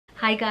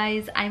Hi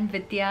guys, I'm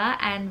Vidya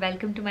and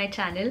welcome to my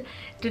channel.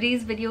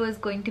 Today's video is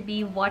going to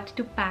be what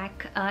to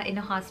pack in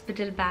a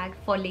hospital bag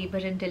for labor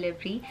and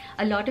delivery.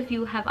 A lot of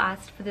you have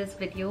asked for this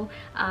video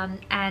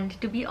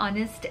and to be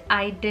honest,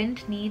 I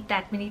didn't need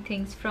that many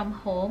things from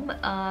home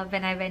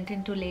when I went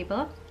into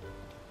labor,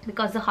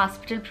 because the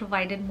hospital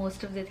provided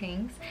most of the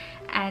things,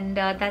 and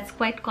that's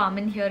quite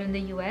common here in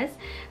the US.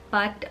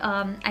 But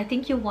I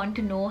think you want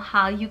to know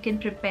how you can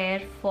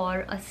prepare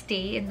for a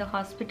stay in the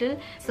hospital.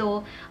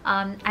 So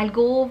I'll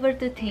go over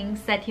the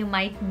things that you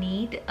might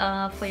need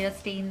for your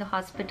stay in the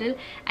hospital,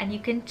 and you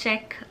can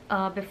check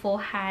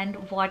beforehand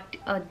what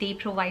they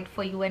provide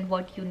for you and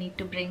what you need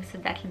to bring, so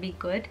that will be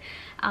good.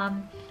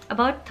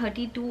 About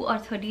 32 or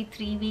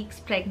 33 weeks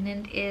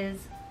pregnant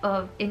is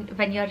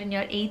when you're in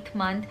your 8th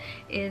month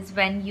is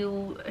when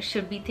you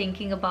should be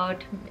thinking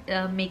about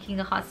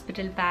making a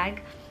hospital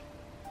bag,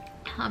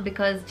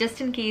 because just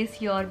in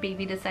case your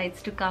baby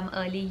decides to come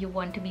early, you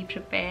want to be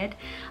prepared.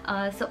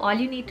 So all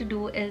you need to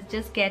do is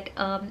just get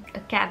a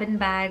cabin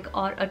bag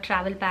or a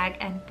travel bag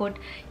and put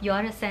your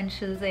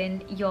essentials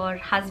in, your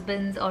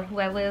husband's or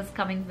whoever is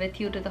coming with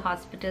you to the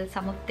hospital,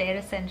 some of their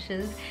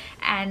essentials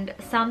and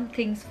some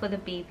things for the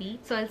baby.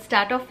 So I'll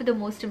start off with the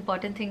most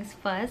important things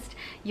first: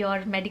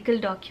 your medical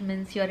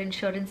documents, your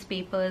insurance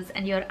papers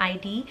and your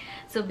ID.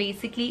 So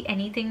basically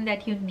anything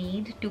that you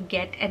need to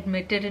get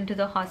admitted into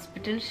the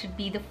hospital should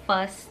be the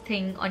first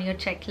thing on your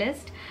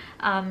checklist,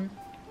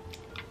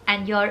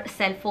 and your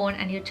cell phone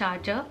and your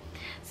charger.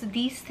 So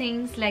these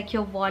things like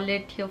your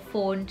wallet, your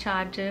phone,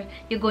 charger,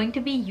 you're going to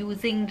be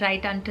using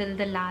right until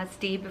the last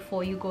day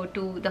before you go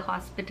to the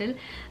hospital.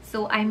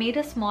 So I made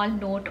a small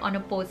note on a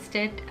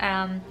post-it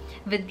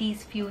with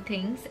these few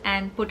things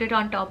and put it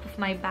on top of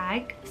my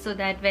bag, so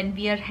that when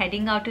we are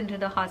heading out into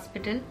the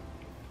hospital,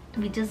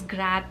 we just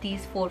grab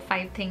these 4 or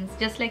 5 things,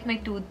 just like my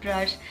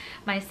toothbrush,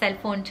 my cell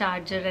phone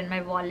charger and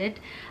my wallet,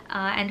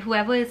 and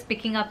whoever is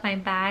picking up my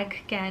bag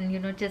can, you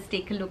know, just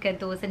take a look at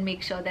those and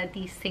make sure that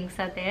these things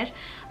are there,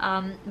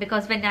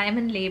 because when I am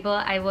in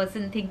labor I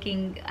wasn't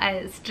thinking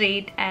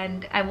straight,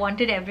 and I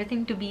wanted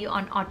everything to be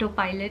on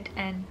autopilot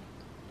and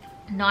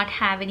not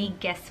have any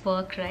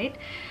guesswork, right?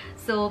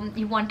 So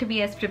you want to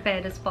be as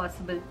prepared as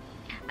possible.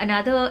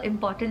 Another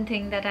important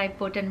thing that I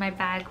put in my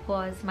bag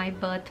was my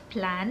birth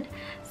plan.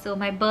 So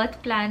my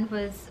birth plan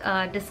was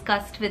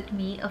discussed with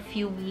me a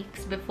few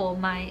weeks before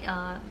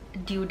my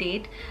due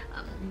date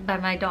by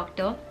my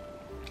doctor.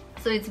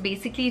 So it's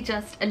basically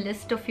just a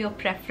list of your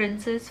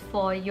preferences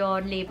for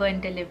your labor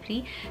and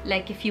delivery,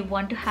 like if you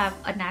want to have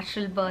a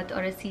natural birth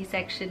or a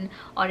C-section,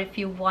 or if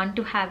you want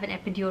to have an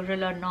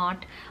epidural or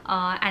not,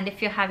 and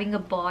if you're having a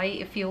boy,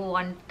 if you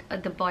want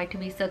the boy to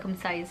be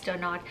circumcised or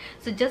not.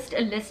 So just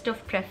a list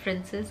of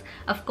preferences.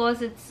 Of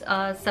course it's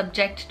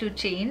subject to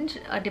change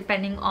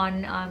depending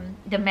on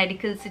the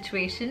medical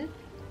situation,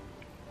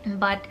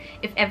 but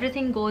if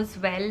everything goes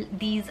well,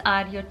 these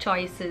are your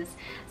choices.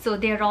 So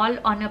they're all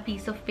on a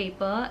piece of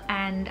paper,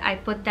 and I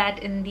put that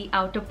in the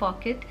outer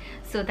pocket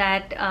so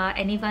that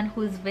anyone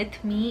who's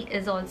with me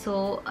is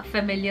also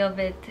familiar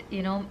with,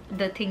 you know,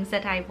 the things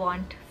that I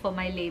want for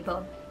my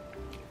labor.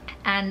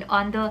 And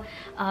on the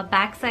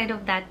back side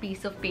of that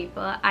piece of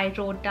paper, I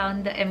wrote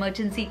down the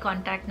emergency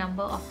contact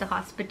number of the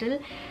hospital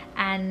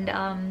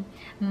and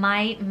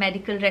my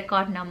medical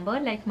record number,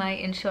 like my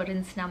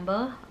insurance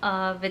number,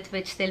 with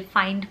which they'll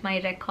find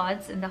my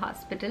records in the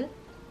hospital.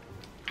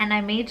 And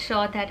I made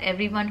sure that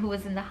everyone who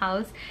was in the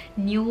house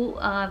knew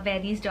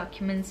where these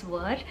documents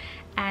were,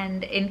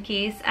 and in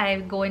case I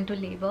go into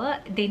labor,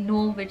 they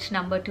know which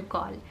number to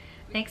call.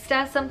 Next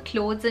are some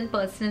clothes and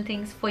personal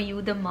things for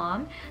you, the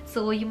mom.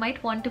 So you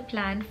might want to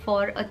plan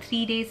for a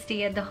 3-day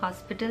stay at the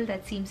hospital.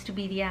 That seems to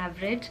be the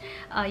average.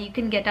 You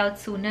can get out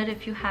sooner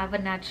if you have a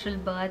natural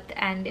birth,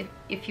 and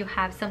if you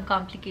have some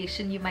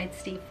complication, you might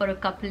stay for a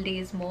couple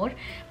days more.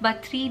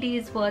 But 3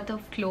 days worth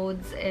of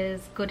clothes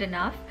is good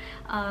enough.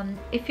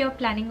 If you're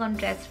planning on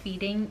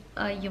breastfeeding,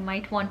 you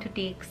might want to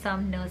take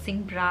some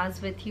nursing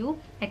bras with you,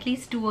 at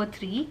least 2 or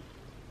 3.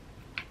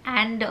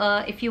 And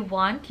if you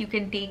want, you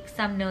can take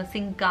some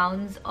nursing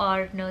gowns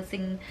or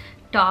nursing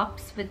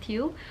tops with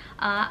you.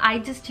 I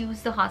just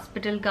used the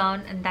hospital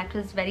gown, and that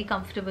was very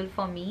comfortable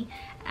for me.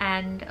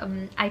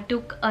 And I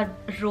took a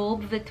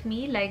robe with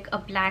me, like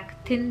a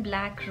thin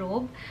black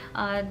robe,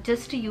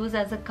 just to use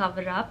as a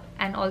cover up,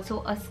 and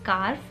also a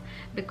scarf,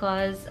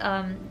 because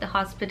the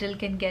hospital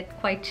can get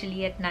quite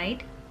chilly at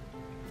night.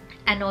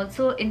 And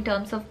also in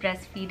terms of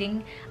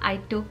breastfeeding, I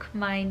took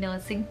my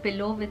nursing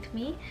pillow with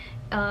me,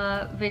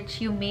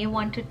 which you may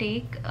want to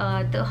take.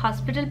 The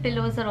hospital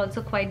pillows are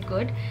also quite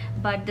good,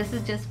 but this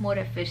is just more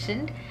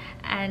efficient.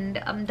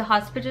 And the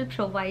hospital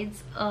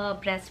provides a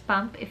breast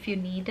pump if you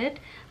need it.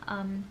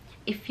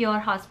 If your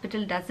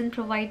hospital doesn't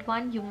provide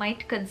one, you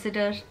might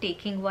consider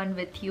taking one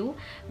with you,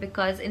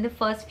 because in the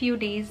first few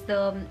days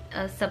the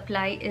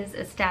supply is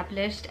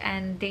established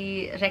and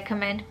they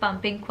recommend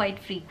pumping quite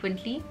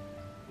frequently.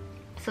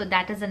 So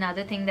that is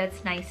another thing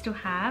that's nice to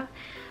have.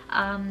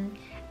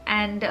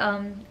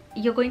 and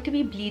you're going to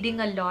be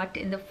bleeding a lot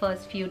in the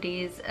first few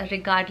days,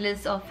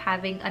 regardless of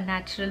having a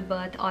natural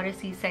birth or a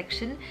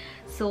C-section.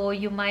 So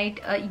you might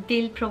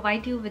they'll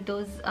provide you with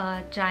those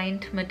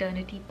giant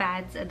maternity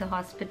pads at the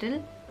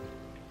hospital.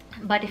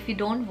 But if you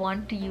don't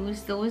want to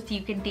use those,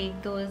 you can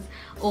take those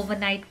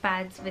overnight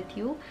pads with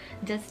you.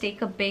 Just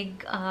take a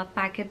big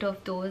packet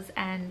of those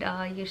and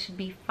you should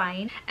be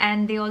fine.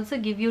 And they also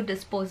give you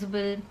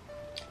disposable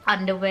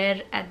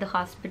underwear at the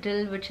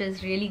hospital, which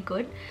is really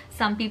good.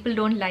 Some people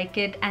don't like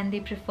it and they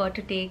prefer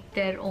to take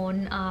their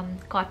own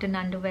cotton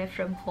underwear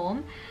from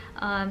home.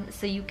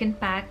 So you can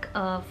pack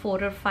 4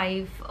 or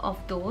 5 of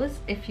those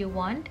if you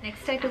want.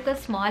 Next, I took a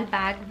small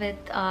bag with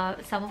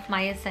some of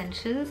my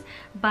essentials,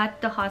 but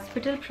the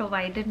hospital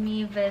provided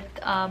me with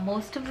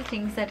most of the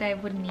things that I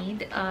would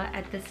need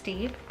at this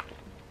stage.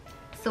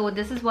 So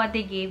this is what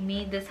they gave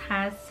me. This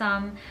has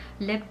some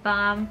lip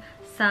balm,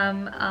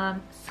 some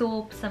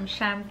soap, some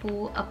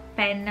shampoo, a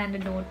pen and a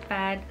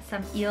notepad,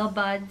 some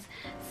earbuds,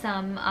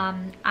 some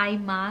eye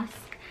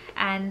mask,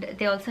 and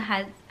they also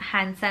had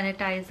hand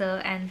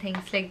sanitizer and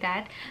things like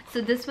that.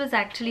 So this was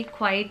actually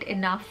quite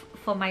enough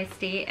for my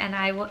stay, and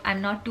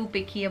I'm not too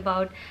picky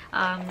about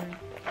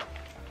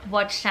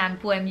what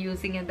shampoo I'm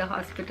using in the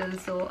hospital,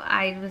 so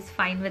I was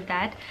fine with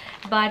that.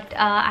 But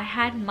I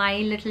had my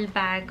little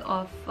bag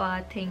of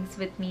things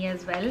with me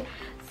as well.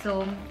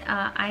 So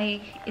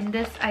in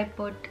this I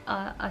put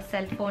a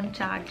cell phone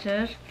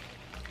charger,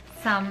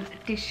 some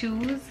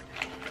tissues,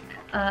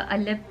 a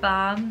lip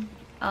balm,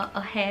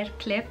 a hair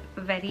clip,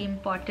 very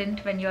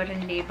important when you're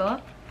in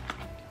labor,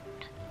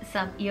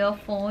 some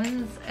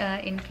earphones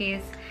in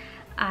case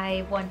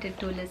I wanted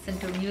to listen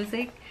to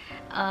music,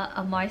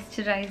 a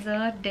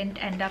moisturizer,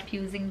 didn't end up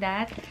using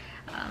that,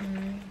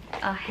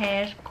 a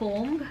hair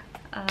comb,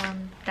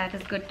 that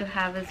is good to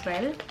have as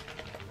well.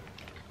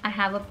 I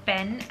have a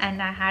pen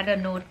and I had a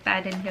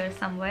notepad in here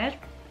somewhere,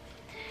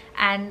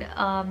 and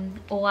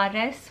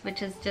ORS,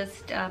 which is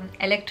just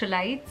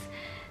electrolytes.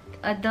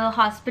 The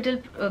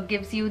hospital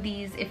gives you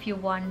these if you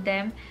want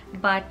them,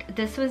 but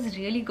this was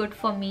really good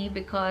for me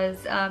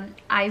because I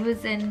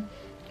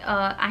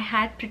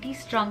had pretty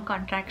strong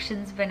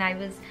contractions when I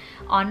was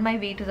on my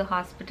way to the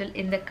hospital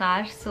in the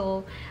car.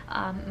 So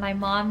my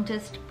mom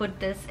just put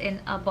this in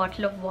a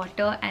bottle of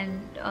water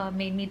and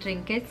made me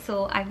drink it,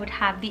 so I would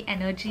have the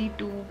energy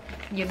to,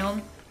 you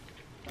know,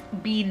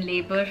 be in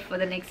labor for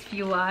the next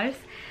few hours.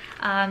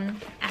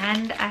 And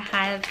I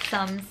have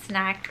some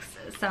snacks,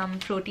 some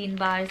protein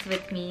bars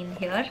with me in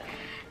here.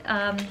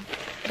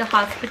 The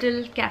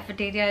hospital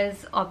cafeteria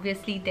is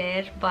obviously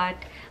there, but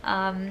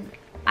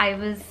I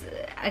was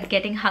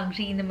getting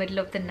hungry in the middle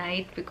of the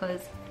night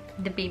because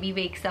the baby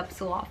wakes up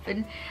so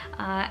often,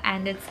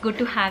 and it's good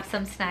to have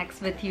some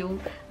snacks with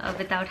you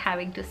without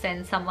having to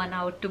send someone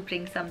out to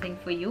bring something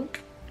for you.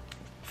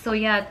 So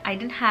yeah, I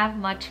didn't have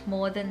much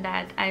more than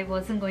that. I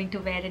wasn't going to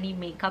wear any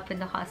makeup in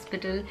the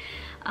hospital,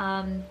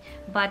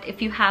 but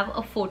if you have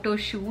a photo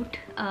shoot,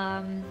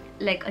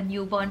 like a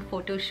newborn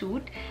photo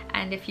shoot,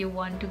 and if you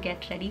want to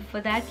get ready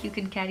for that, you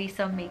can carry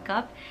some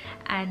makeup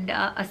and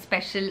a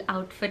special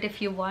outfit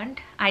if you want.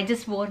 I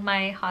just wore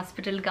my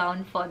hospital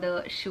gown for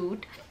the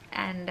shoot,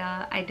 and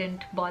I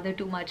didn't bother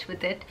too much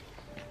with it.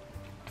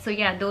 So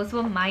yeah, those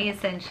were my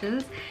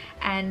essentials.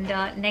 And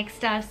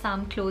next are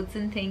some clothes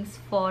and things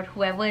for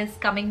whoever is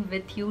coming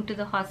with you to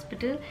the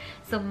hospital.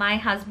 So my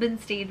husband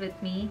stayed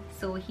with me,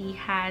 so he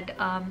had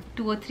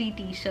 2 or 3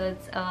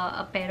 t-shirts,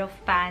 a pair of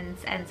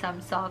pants and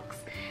some socks,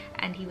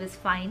 and he was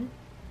fine.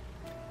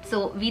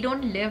 So we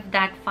don't live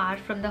that far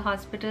from the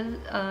hospital,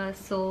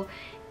 so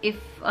if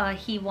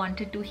he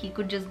wanted to, he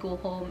could just go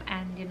home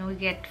and, you know,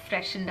 get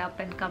freshened up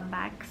and come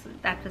back, so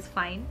that was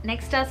fine.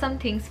 Next are some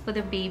things for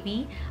the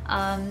baby,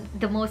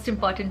 the most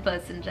important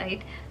person,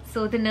 right?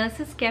 So the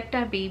nurses kept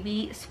our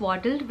baby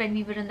swaddled when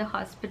we were in the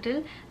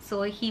hospital,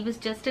 so he was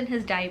just in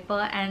his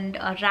diaper and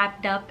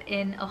wrapped up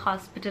in a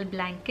hospital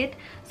blanket,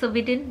 so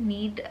we didn't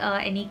need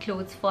any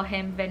clothes for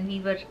him when we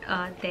were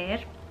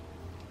there.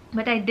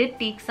 But I did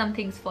take some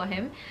things for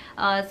him.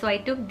 So I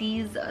took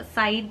these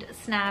side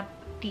snap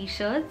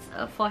t-shirts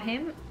for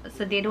him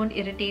so they don't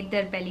irritate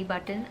their belly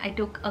button. I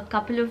took a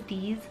couple of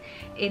these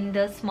in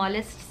the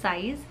smallest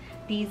size.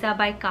 These are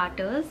by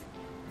Carter's.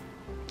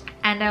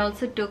 And I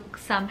also took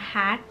some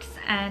hats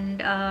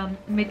and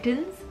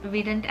mittens.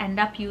 We didn't end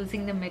up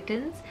using the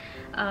mittens.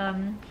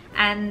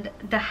 And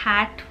the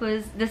hat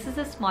was, this is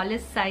the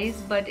smallest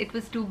size, but it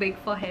was too big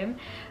for him.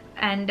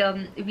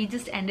 And we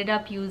just ended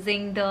up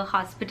using the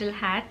hospital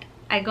hat.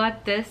 I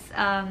got this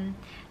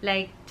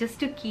like just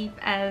to keep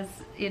as,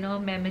 you know,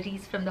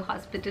 memories from the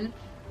hospital.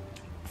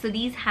 So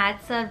these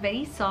hats are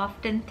very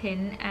soft and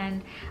thin,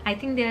 and I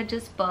think they are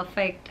just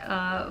perfect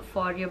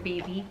for your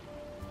baby.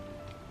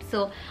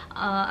 So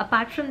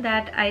apart from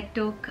that, I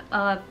took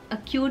a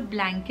cute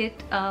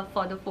blanket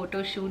for the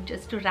photo shoot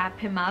just to wrap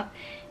him up.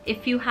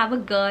 If you have a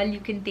girl, you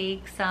can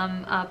take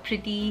some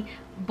pretty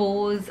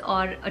bows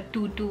or a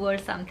tutu or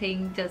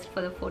something just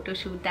for the photo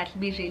shoot. That'll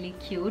be really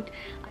cute.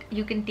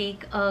 You can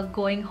take a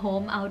going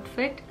home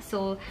outfit,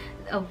 so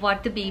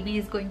what the baby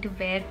is going to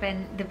wear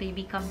when the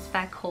baby comes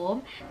back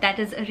home. That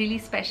is a really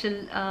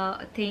special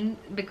thing,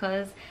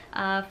 because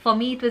for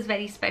me it was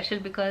very special,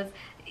 because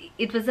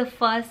it was the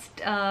first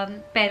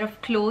pair of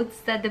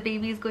clothes that the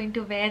baby is going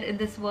to wear in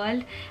this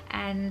world,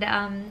 and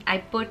I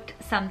put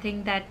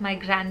something that my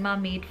grandma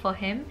made for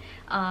him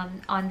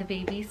on the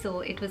baby,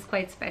 so it was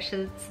quite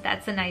special. So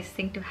that's a nice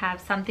thing to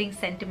have, something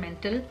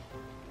sentimental.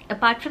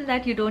 Apart from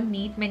that, you don't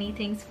need many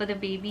things for the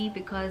baby,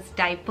 because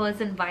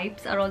diapers and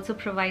wipes are also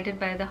provided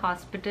by the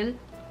hospital.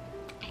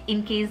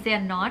 In case they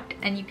are not,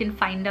 and you can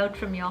find out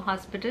from your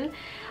hospital,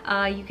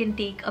 you can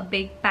take a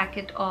big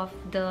packet of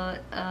the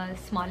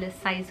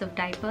smallest size of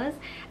diapers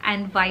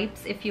and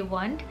wipes if you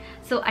want.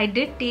 So I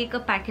did take a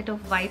packet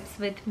of wipes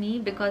with me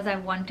because I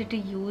wanted to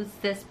use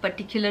this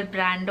particular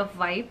brand of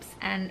wipes,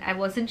 and I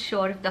wasn't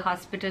sure if the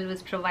hospital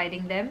was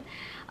providing them.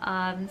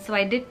 So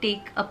I did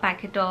take a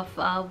packet of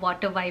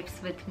water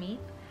wipes with me.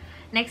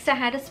 Next, I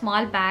had a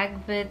small bag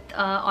with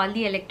all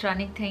the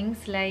electronic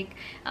things like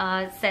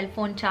cell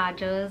phone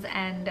chargers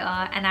and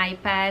an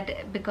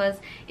iPad, because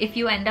if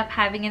you end up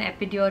having an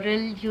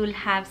epidural, you'll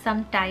have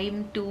some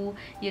time to,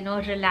 you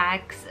know,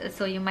 relax.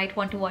 So you might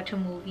want to watch a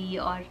movie,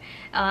 or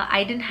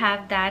I didn't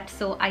have that,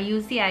 so I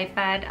used the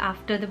iPad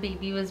after the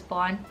baby was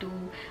born to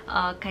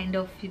kind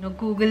of, you know,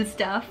 Google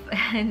stuff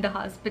in the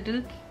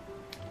hospital.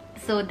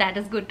 So that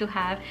is good to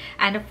have,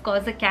 and of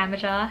course a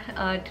camera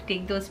to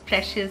take those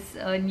precious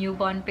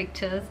newborn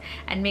pictures,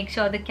 and make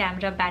sure the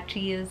camera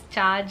battery is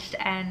charged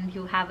and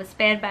you have a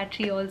spare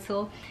battery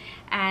also.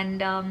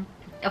 And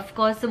of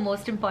course, the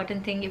most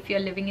important thing if you're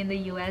living in the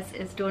US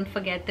is don't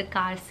forget the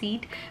car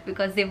seat,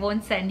 because they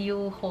won't send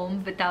you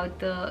home without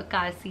the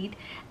car seat.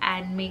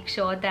 And make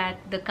sure that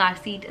the car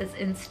seat is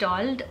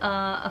installed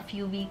a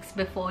few weeks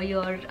before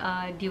your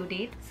due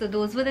date. So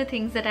those were the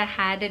things that I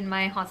had in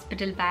my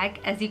hospital bag.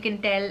 As you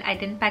can tell, I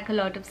didn't pack a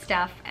lot of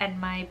stuff and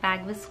my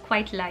bag was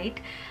quite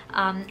light.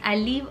 I'll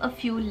leave a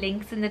few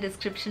links in the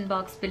description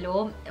box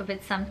below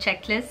with some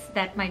checklists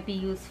that might be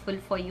useful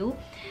for you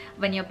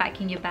when you're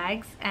packing your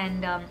bags.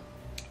 And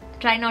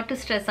try not to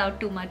stress out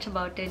too much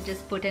about it.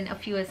 Just put in a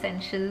few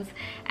essentials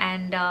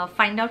and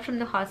find out from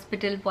the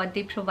hospital what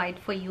they provide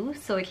for you,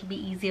 so it'll be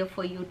easier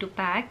for you to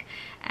pack,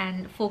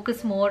 and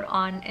focus more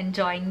on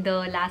enjoying the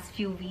last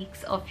few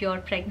weeks of your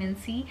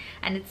pregnancy.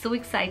 And it's so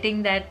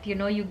exciting that, you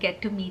know, you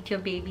get to meet your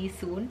baby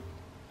soon.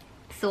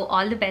 So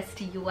all the best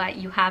to you.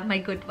 You have my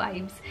good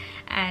vibes,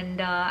 and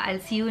I'll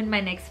see you in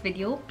my next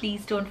video.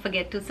 Please don't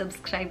forget to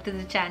subscribe to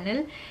the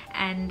channel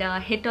and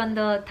hit on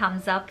the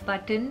thumbs up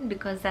button,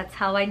 because that's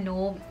how I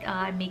know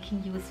I'm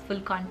making useful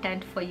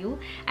content for you.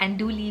 And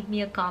do leave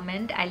me a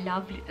comment. I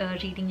love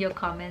reading your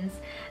comments.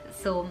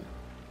 So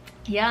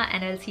yeah,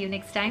 and I'll see you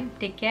next time.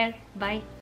 Take care. Bye.